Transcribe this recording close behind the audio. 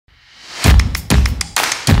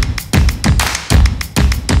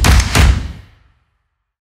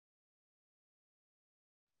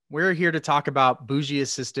We're here to talk about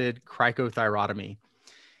Bougie-Assisted Cricothyrotomy.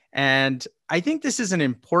 And I think this is an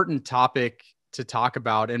important topic to talk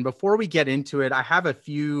about. And before we get into it, I have a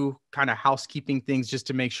few kind of housekeeping things just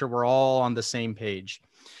to make sure we're all on the same page.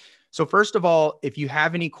 So first of all, if you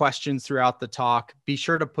have any questions throughout the talk, be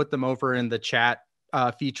sure to put them over in the chat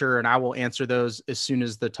feature, and I will answer those as soon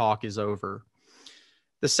as the talk is over.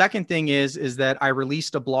 The second thing is that I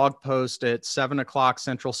released a blog post at 7 o'clock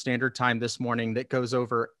Central Standard Time this morning that goes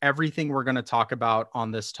over everything we're going to talk about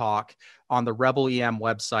on this talk on the RebelEM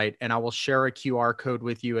website. And I will share a QR code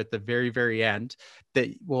with you at the very, very end that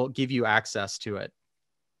will give you access to it.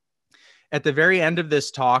 At the very end of this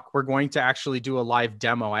talk, we're going to actually do a live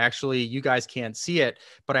demo. You guys can't see it,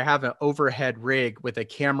 but I have an overhead rig with a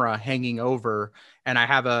camera hanging over, and I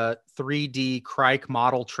have a 3D Cric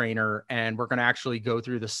model trainer, and we're going to actually go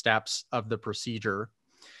through the steps of the procedure.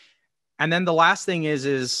 And then the last thing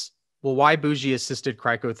is well, why Bougie-Assisted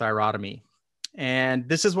Cricothyrotomy? And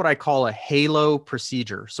this is what I call a halo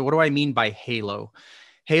procedure. So what do I mean by halo?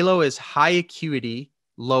 Halo is high acuity,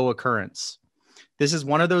 low occurrence. This is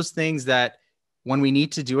one of those things that when we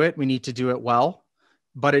need to do it well,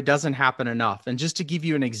 but it doesn't happen enough. And just to give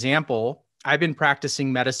you an example, I've been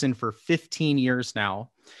practicing medicine for 15 years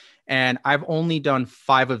now, and I've only done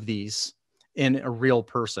 5 of these in a real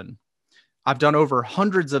person. I've done over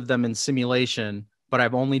hundreds of them in simulation, but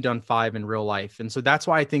I've only done 5 in real life. And so that's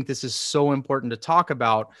why I think this is so important to talk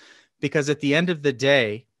about, because at the end of the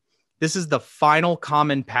day, this is the final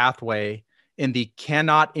common pathway in the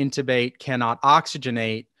cannot intubate, cannot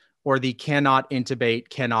oxygenate, or the cannot intubate,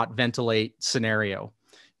 cannot ventilate scenario.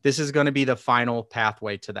 This is going to be the final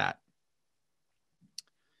pathway to that.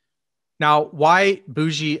 Now, why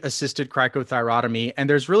Bougie-Assisted Cricothyrotomy? And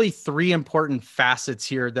there's really 3 important facets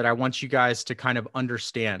here that I want you guys to kind of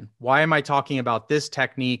understand. Why am I talking about this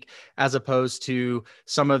technique as opposed to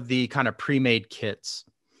some of the kind of pre-made kits?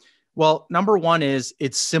 Well, number 1 is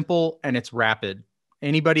it's simple and it's rapid.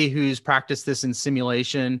 Anybody who's practiced this in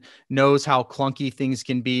simulation knows how clunky things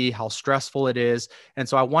can be, how stressful it is. And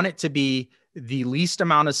so I want it to be the least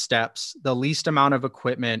amount of steps, the least amount of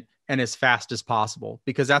equipment, and as fast as possible,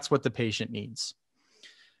 because that's what the patient needs.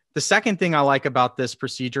 The second thing I like about this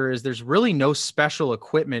procedure is there's really no special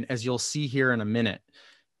equipment, as you'll see here in a minute.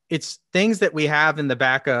 It's things that we have in the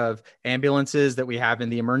back of ambulances, that we have in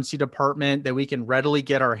the emergency department, that we can readily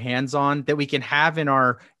get our hands on, that we can have in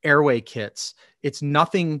our airway kits. It's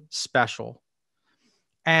nothing special.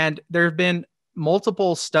 And there have been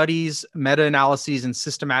multiple studies, meta-analyses, and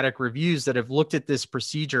systematic reviews that have looked at this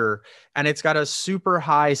procedure, and it's got a super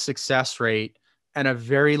high success rate and a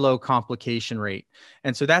very low complication rate.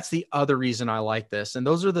 And so that's the other reason I like this. And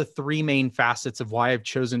those are the 3 main facets of why I've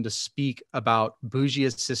chosen to speak about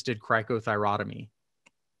Bougie-Assisted Cricothyrotomy.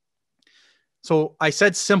 So I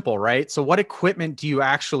said simple, right? So what equipment do you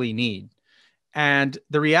actually need? And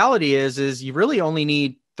the reality is you really only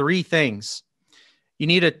need 3 things. You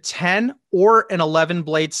need a 10 or an 11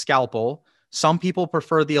 blade scalpel. Some people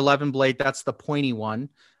prefer the 11 blade. That's the pointy one.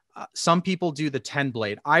 Some people do the 10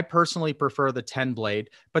 blade. I personally prefer the 10 blade,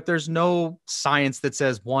 but there's no science that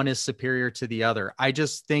says one is superior to the other. I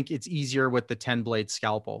just think it's easier with the 10 blade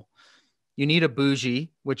scalpel. You need a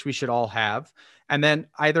bougie, which we should all have, and then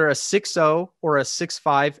either a 6.0 or a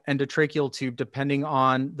 6.5 endotracheal tube, depending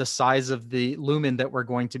on the size of the lumen that we're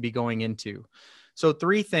going to be going into. So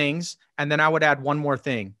 3 things. And then I would add one more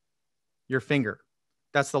thing, your finger.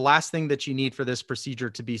 That's the last thing that you need for this procedure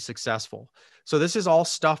to be successful. So this is all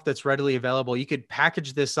stuff that's readily available. You could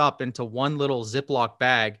package this up into one little Ziploc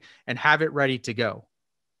bag and have it ready to go.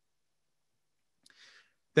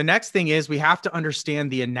 The next thing is we have to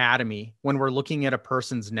understand the anatomy when we're looking at a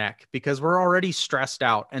person's neck, because we're already stressed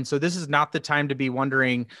out. And so this is not the time to be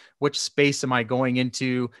wondering, which space am I going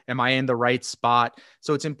into? Am I in the right spot?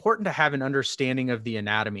 So it's important to have an understanding of the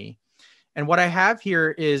anatomy. And what I have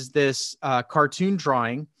here is this cartoon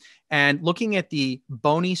drawing, and looking at the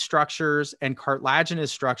bony structures and cartilaginous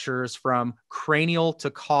structures from cranial to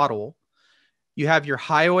caudal. You have your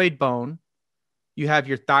hyoid bone, you have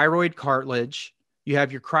your thyroid cartilage, you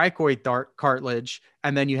have your cricoid cartilage,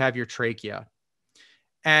 and then you have your trachea.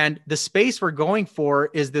 And the space we're going for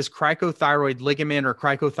is this cricothyroid ligament or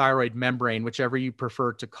cricothyroid membrane, whichever you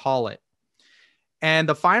prefer to call it. And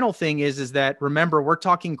the final thing is that, remember, we're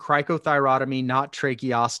talking cricothyrotomy, not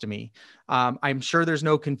tracheostomy. I'm sure there's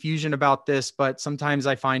no confusion about this, but sometimes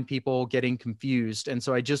I find people getting confused. And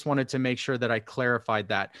so I just wanted to make sure that I clarified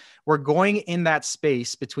that. We're going in that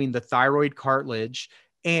space between the thyroid cartilage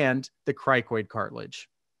and the cricoid cartilage.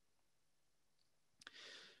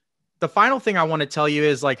 The final thing I want to tell you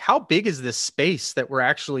is like, how big is this space that we're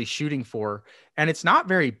actually shooting for? And it's not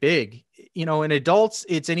very big. You know, in adults,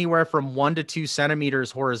 it's anywhere from 1 to 2 centimeters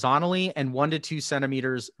horizontally and 1 to 2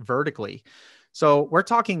 centimeters vertically. So we're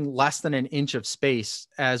talking less than an inch of space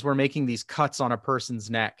as we're making these cuts on a person's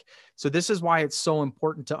neck. So this is why it's so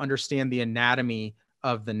important to understand the anatomy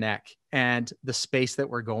of the neck and the space that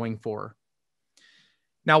we're going for.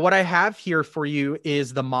 Now, what I have here for you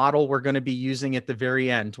is the model we're going to be using at the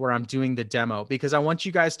very end where I'm doing the demo, because I want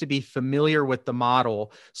you guys to be familiar with the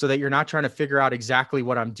model so that you're not trying to figure out exactly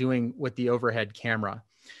what I'm doing with the overhead camera.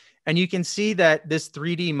 And you can see that this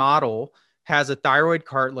 3D model has a thyroid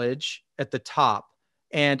cartilage at the top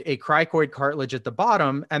and a cricoid cartilage at the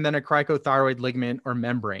bottom, and then a cricothyroid ligament or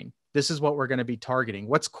membrane. This is what we're going to be targeting.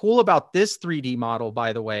 What's cool about this 3D model,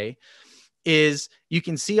 by the way, is you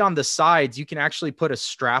can see on the sides, you can actually put a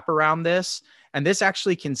strap around this, and this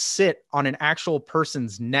actually can sit on an actual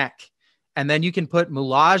person's neck. And then you can put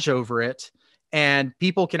moulage over it, and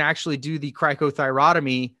people can actually do the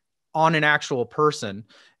cricothyrotomy on an actual person.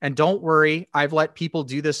 And don't worry, I've let people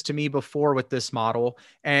do this to me before with this model,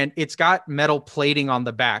 and it's got metal plating on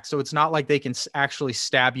the back. So it's not like they can actually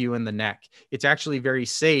stab you in the neck. It's actually very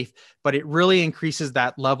safe, but it really increases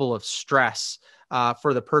that level of stress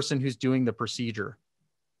for the person who's doing the procedure.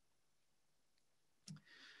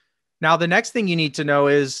 Now, the next thing you need to know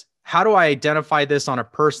is, how do I identify this on a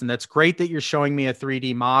person? That's great that you're showing me a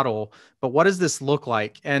 3D model, but what does this look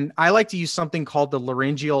like? And I like to use something called the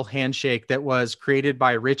Laryngeal Handshake that was created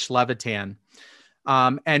by Rich Levitan.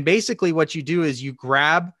 And basically what you do is you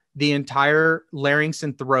grab the entire larynx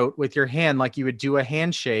and throat with your hand like you would do a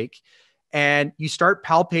handshake, and you start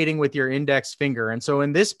palpating with your index finger. And so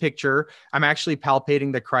in this picture, I'm actually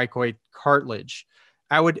palpating the cricoid cartilage.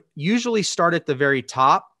 I would usually start at the very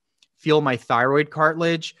top, feel my thyroid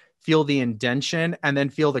cartilage, feel the indention, and then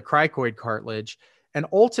feel the cricoid cartilage. And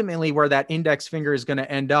ultimately where that index finger is going to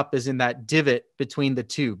end up is in that divot between the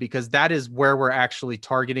two, because that is where we're actually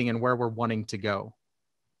targeting and where we're wanting to go.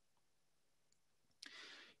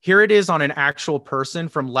 Here it is on an actual person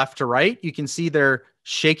from left to right. You can see they're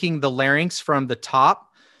shaking the larynx from the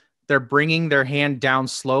top. They're bringing their hand down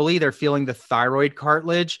slowly. They're feeling the thyroid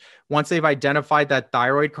cartilage. Once they've identified that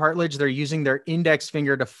thyroid cartilage, they're using their index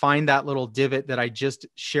finger to find that little divot that I just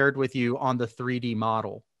shared with you on the 3D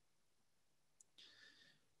model.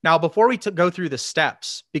 Now, before we go through the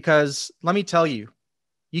steps, because let me tell you,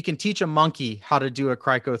 you can teach a monkey how to do a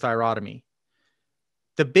cricothyrotomy.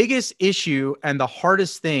 The biggest issue and the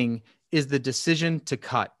hardest thing is the decision to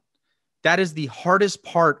cut. That is the hardest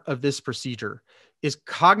part of this procedure, is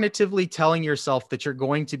cognitively telling yourself that you're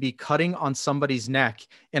going to be cutting on somebody's neck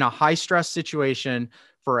in a high stress situation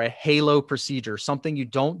for a halo procedure, something you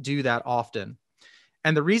don't do that often.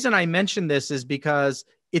 And the reason I mention this is because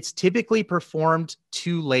it's typically performed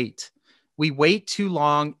too late. We wait too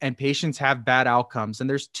long and patients have bad outcomes. And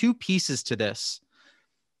there's two pieces to this.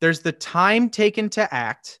 There's the time taken to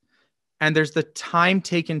act, and there's the time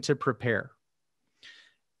taken to prepare.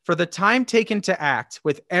 For the time taken to act,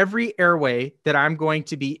 with every airway that I'm going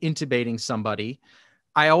to be intubating somebody,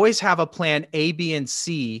 I always have a plan A, B, and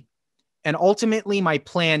C. And ultimately, my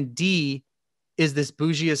plan D is this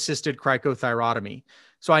Bougie-Assisted Cricothyrotomy.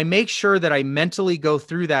 So I make sure that I mentally go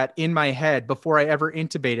through that in my head before I ever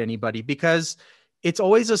intubate anybody, because it's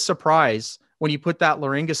always a surprise when you put that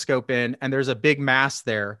laryngoscope in and there's a big mass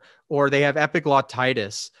there, or they have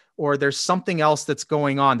epiglottitis, or there's something else that's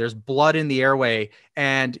going on. There's blood in the airway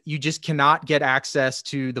and you just cannot get access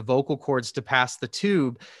to the vocal cords to pass the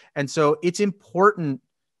tube. And so it's important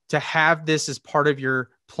to have this as part of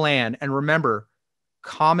your plan. And remember,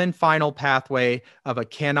 common final pathway of a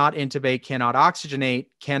cannot intubate, cannot oxygenate,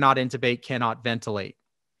 cannot intubate, cannot ventilate.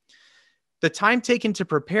 The time taken to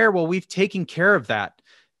prepare, well, we've taken care of that,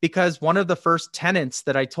 because one of the first tenets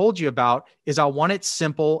that I told you about is I want it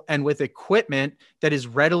simple and with equipment that is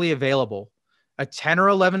readily available. A 10 or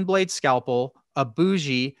 11 blade scalpel, a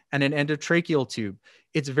bougie, and an endotracheal tube.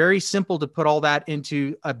 It's very simple to put all that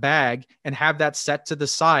into a bag and have that set to the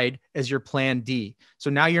side as your plan D. So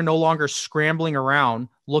now you're no longer scrambling around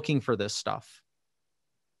looking for this stuff.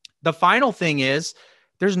 The final thing is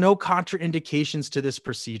there's no contraindications to this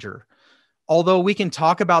procedure. Although we can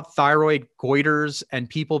talk about thyroid goiters and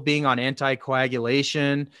people being on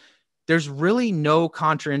anticoagulation, there's really no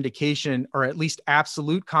contraindication, or at least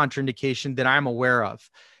absolute contraindication, that I'm aware of.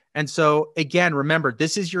 And so again, remember,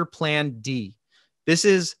 this is your plan D. This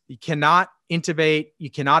is, you cannot intubate, you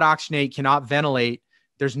cannot oxygenate, you cannot ventilate.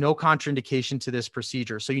 There's no contraindication to this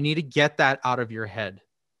procedure. So you need to get that out of your head.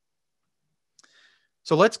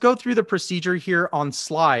 So let's go through the procedure here on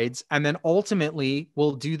slides, and then ultimately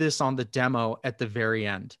we'll do this on the demo at the very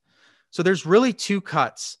end. So there's really two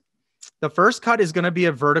cuts. The first cut is going to be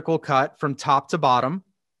a vertical cut from top to bottom.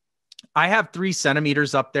 I have 3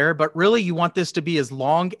 centimeters up there, but really you want this to be as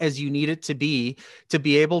long as you need it to be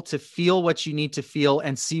able to feel what you need to feel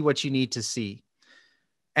and see what you need to see.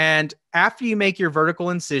 And after you make your vertical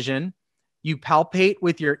incision, you palpate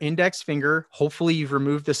with your index finger. Hopefully you've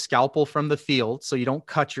removed the scalpel from the field so you don't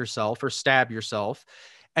cut yourself or stab yourself.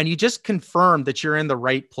 And you just confirm that you're in the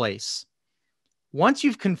right place. Once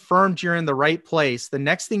you've confirmed you're in the right place, the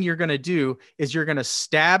next thing you're going to do is you're going to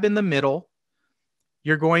stab in the middle.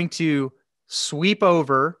 You're going to sweep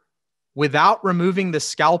over without removing the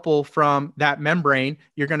scalpel from that membrane.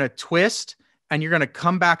 You're going to twist and you're going to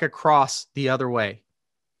come back across the other way.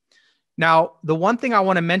 Now, the one thing I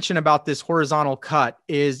want to mention about this horizontal cut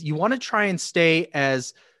is you want to try and stay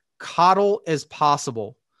as caudal as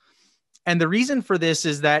possible. And the reason for this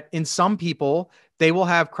is that in some people, they will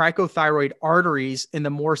have cricothyroid arteries in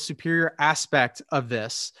the more superior aspect of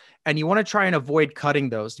this. And you want to try and avoid cutting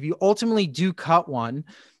those. If you ultimately do cut one,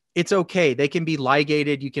 it's okay. They can be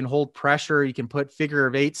ligated. You can hold pressure. You can put figure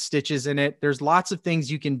of 8 stitches in it. There's lots of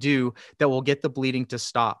things you can do that will get the bleeding to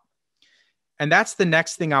stop. And that's the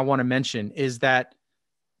next thing I want to mention is that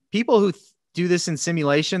people who do this in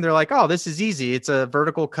simulation, they're like, oh, this is easy. It's a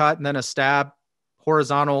vertical cut and then a stab,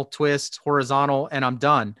 horizontal twist, horizontal, and I'm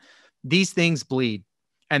done. These things bleed,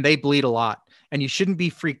 and they bleed a lot, and you shouldn't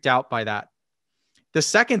be freaked out by that. The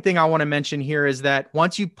second thing I want to mention here is that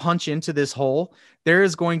once you punch into this hole, there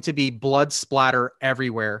is going to be blood splatter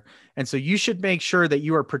everywhere. And so you should make sure that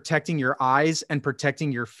you are protecting your eyes and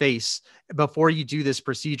protecting your face before you do this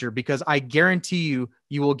procedure, because I guarantee you,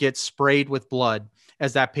 you will get sprayed with blood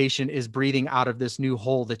as that patient is breathing out of this new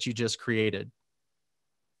hole that you just created.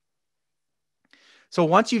 So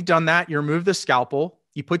once you've done that, you remove the scalpel,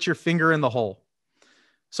 you put your finger in the hole.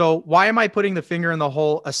 So why am I putting the finger in the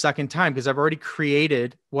hole a second time? Because I've already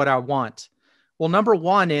created what I want. Well, number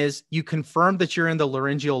one is you confirm that you're in the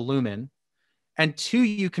laryngeal lumen. And 2,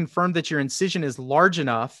 you confirm that your incision is large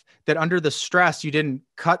enough that under the stress, you didn't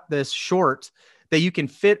cut this short, that you can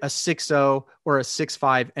fit a 6.0 or a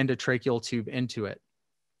 6.5 endotracheal tube into it.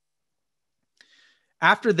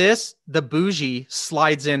 After this, the bougie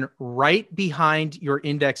slides in right behind your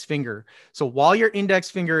index finger. So while your index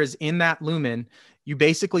finger is in that lumen, you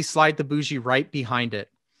basically slide the bougie right behind it.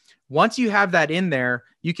 Once you have that in there,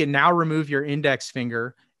 you can now remove your index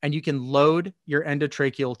finger and you can load your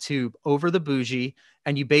endotracheal tube over the bougie,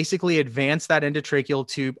 and you basically advance that endotracheal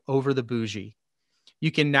tube over the bougie.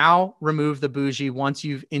 You can now remove the bougie once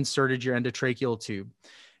you've inserted your endotracheal tube.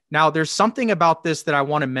 Now, there's something about this that I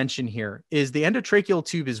want to mention here is the endotracheal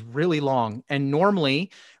tube is really long. And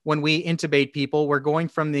normally when we intubate people, we're going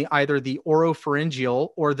from either the oropharyngeal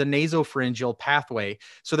or the nasopharyngeal pathway.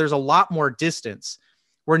 So there's a lot more distance.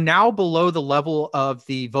 We're now below the level of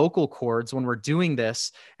the vocal cords when we're doing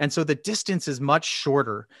this. And so the distance is much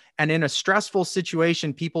shorter. And in a stressful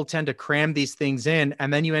situation, people tend to cram these things in,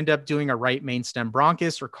 and then you end up doing a right main stem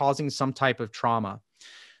bronchus or causing some type of trauma.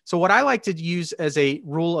 So what I like to use as a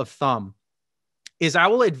rule of thumb is I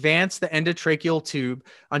will advance the endotracheal tube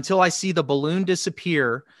until I see the balloon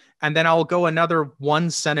disappear, and then I'll go another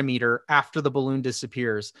 1 centimeter after the balloon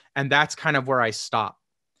disappears. And that's kind of where I stop.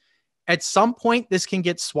 At some point, this can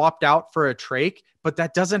get swapped out for a trach, but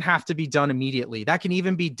that doesn't have to be done immediately. That can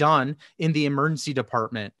even be done in the emergency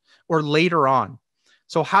department or later on.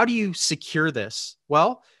 So how do you secure this?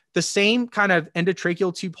 Well, the same kind of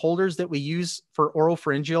endotracheal tube holders that we use for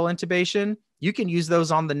oropharyngeal intubation, you can use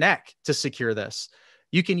those on the neck to secure this.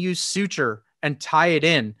 You can use suture and tie it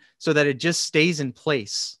in so that it just stays in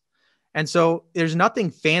place. And so there's nothing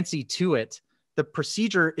fancy to it. The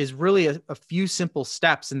procedure is really a few simple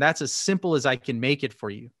steps, and that's as simple as I can make it for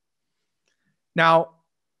you. Now,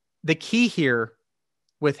 the key here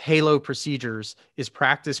with Halo procedures is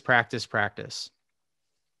practice, practice, practice.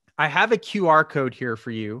 I have a QR code here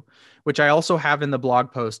for you, which I also have in the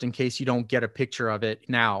blog post in case you don't get a picture of it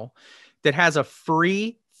now, that has a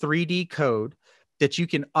free 3D code that you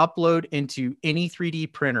can upload into any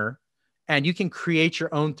 3D printer, and you can create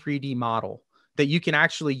your own 3D model that you can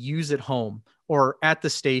actually use at home or at the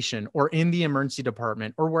station or in the emergency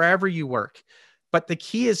department or wherever you work. But the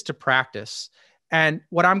key is to practice. And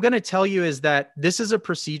what I'm going to tell you is that this is a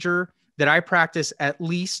procedure that I practice at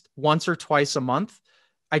least once or twice a month.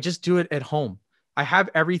 I just do it at home. I have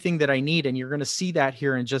everything that I need, and you're going to see that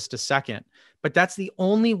here in just a second. But that's the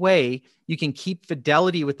only way you can keep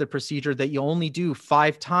fidelity with the procedure that you only do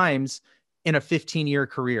 5 times in a 15-year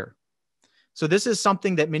career. So this is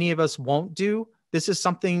something that many of us won't do This is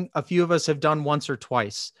something a few of us have done once or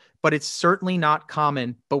twice, but it's certainly not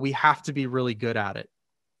common, but we have to be really good at it.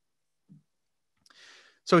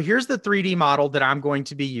 So here's the 3D model that I'm going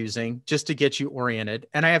to be using just to get you oriented.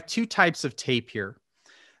 And I have two types of tape here.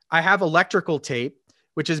 I have electrical tape,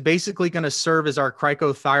 which is basically going to serve as our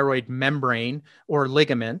cricothyroid membrane or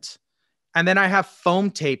ligament. And then I have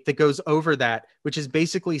foam tape that goes over that, which is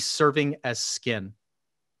basically serving as skin.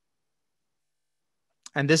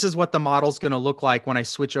 And this is what the model's going to look like when I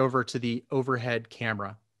switch over to the overhead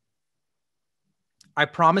camera. I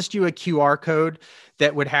promised you a QR code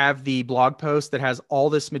that would have the blog post that has all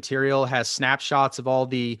this material, has snapshots of all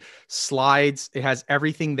the slides. It has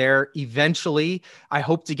everything there. Eventually, I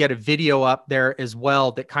hope to get a video up there as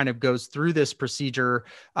well that kind of goes through this procedure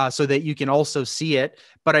so that you can also see it.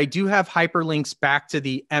 But I do have hyperlinks back to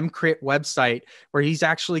the MCrit website where he's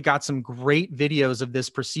actually got some great videos of this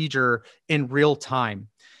procedure in real time.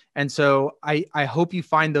 And so I hope you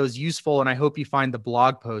find those useful, and I hope you find the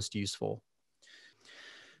blog post useful.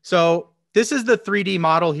 So this is the 3D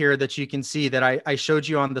model here that you can see that I showed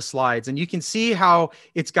you on the slides. And you can see how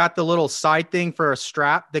it's got the little side thing for a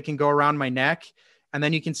strap that can go around my neck. And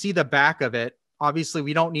then you can see the back of it. Obviously,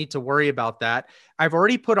 we don't need to worry about that. I've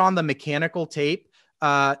already put on the mechanical tape,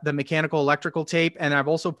 the mechanical electrical tape, and I've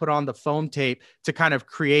also put on the foam tape to kind of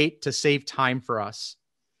to save time for us.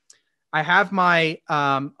 I have my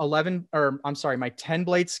my 10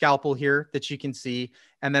 blade scalpel here that you can see.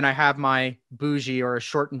 And then I have my Bougie, or a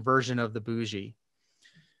shortened version of the Bougie.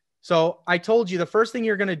 So I told you the first thing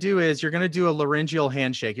you're going to do is you're going to do a laryngeal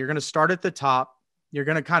handshake. You're going to start at the top. You're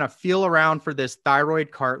going to kind of feel around for this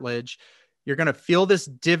thyroid cartilage. You're going to feel this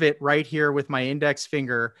divot right here with my index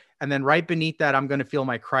finger. And then right beneath that, I'm going to feel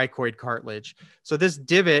my cricoid cartilage. So this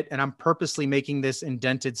divot, and I'm purposely making this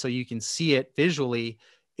indented so you can see it visually,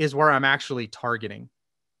 is where I'm actually targeting.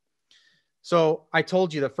 So I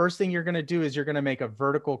told you the first thing you're going to do is you're going to make a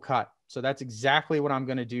vertical cut. So that's exactly what I'm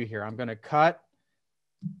going to do here. I'm going to cut,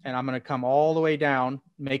 and I'm going to come all the way down,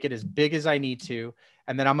 make it as big as I need to.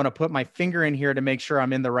 And then I'm going to put my finger in here to make sure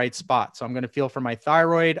I'm in the right spot. So I'm going to feel for my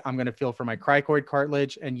thyroid. I'm going to feel for my cricoid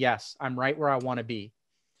cartilage. And yes, I'm right where I want to be.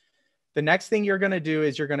 The next thing you're going to do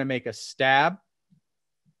is you're going to make a stab.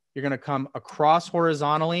 You're going to come across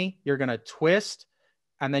horizontally. You're going to twist,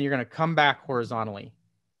 and then you're going to come back horizontally.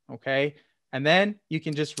 Okay. And then you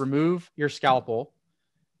can just remove your scalpel.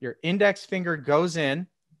 Your index finger goes in.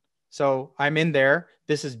 So I'm in there.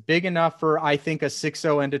 This is big enough for, I think, a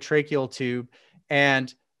 6.0 endotracheal tube.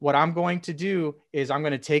 And what I'm going to do is I'm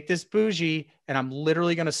going to take this Bougie, and I'm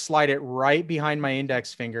literally going to slide it right behind my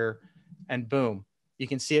index finger, and boom, you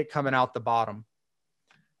can see it coming out the bottom.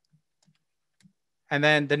 And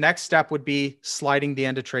then the next step would be sliding the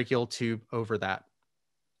endotracheal tube over that.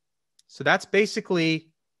 So that's basically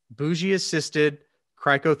Bougie-Assisted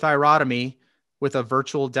Cricothyrotomy with a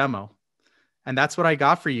virtual demo. And that's what I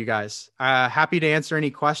got for you guys. Happy to answer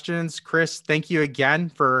any questions. Chris, thank you again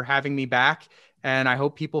for having me back. And I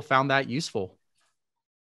hope people found that useful.